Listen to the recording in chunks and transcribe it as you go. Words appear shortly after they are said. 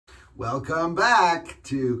Welcome back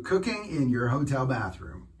to Cooking in Your Hotel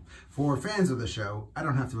Bathroom. For fans of the show, I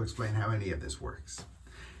don't have to explain how any of this works.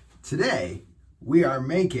 Today, we are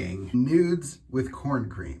making Noods with corn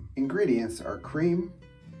cream. Ingredients are cream,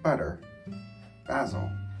 butter, basil,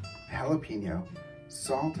 jalapeno,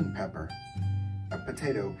 salt and pepper, a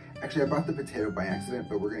potato. Actually, I bought the potato by accident,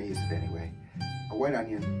 but we're gonna use it anyway. A white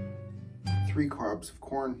onion, 3 cobs of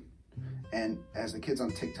corn, and as the kids on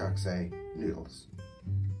TikTok say, noodles.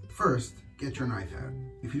 First, get your knife out.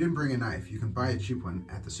 If you didn't bring a knife, you can buy a cheap one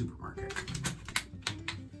at the supermarket.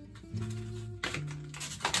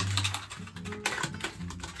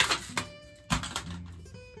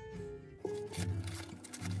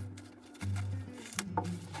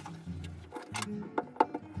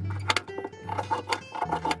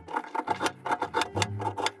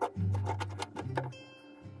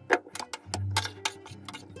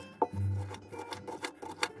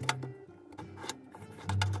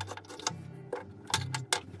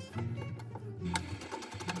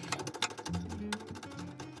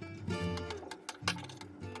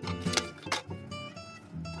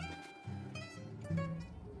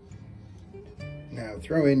 Now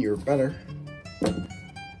throw in your butter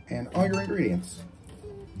and all your ingredients.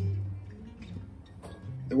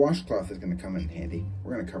 The washcloth is going to come in handy.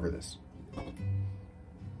 We're going to cover this.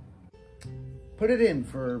 Put it in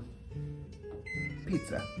for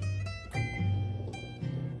pizza.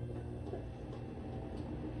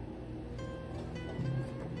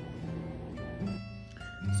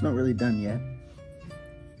 It's not really done yet.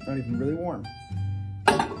 Not even really warm.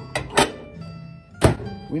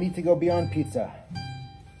 We need to go beyond pizza.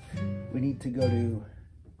 We need to go to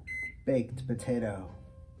baked potato.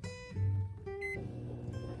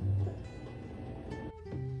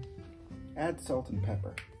 Add salt and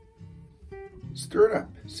pepper. Stir it up,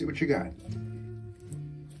 see what you got.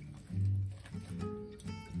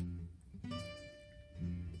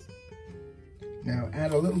 Now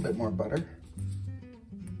add a little bit more butter.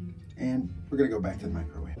 And we're gonna go back to the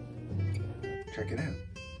microwave. Check it out.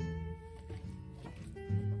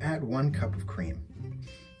 Add 1 cup of cream.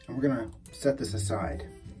 And we're gonna set this aside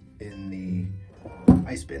in the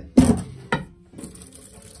ice bin.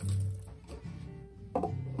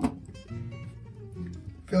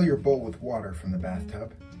 Fill your bowl with water from the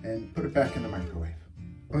bathtub and put it back in the microwave.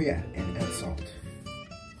 Oh yeah, and add salt.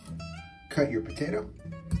 Cut your potato.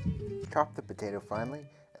 Chop the potato finely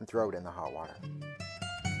and throw it in the hot water.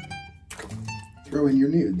 Throw in your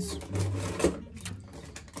Noods.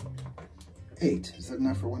 8, is that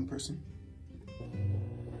enough for 1 person?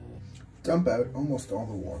 Dump out almost all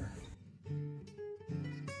the water.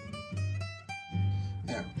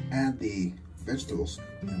 Now, add the vegetables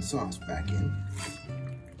and sauce back in.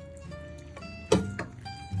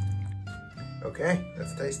 Okay,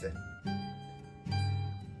 let's taste it.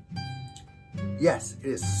 Yes, it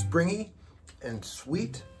is springy and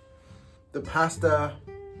sweet. The pasta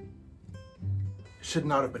should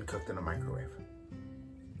not have been cooked in a microwave,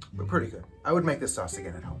 but pretty good. I would make this sauce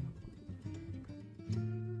again at home.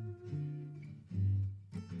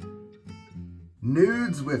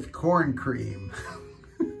 Noods with corn cream.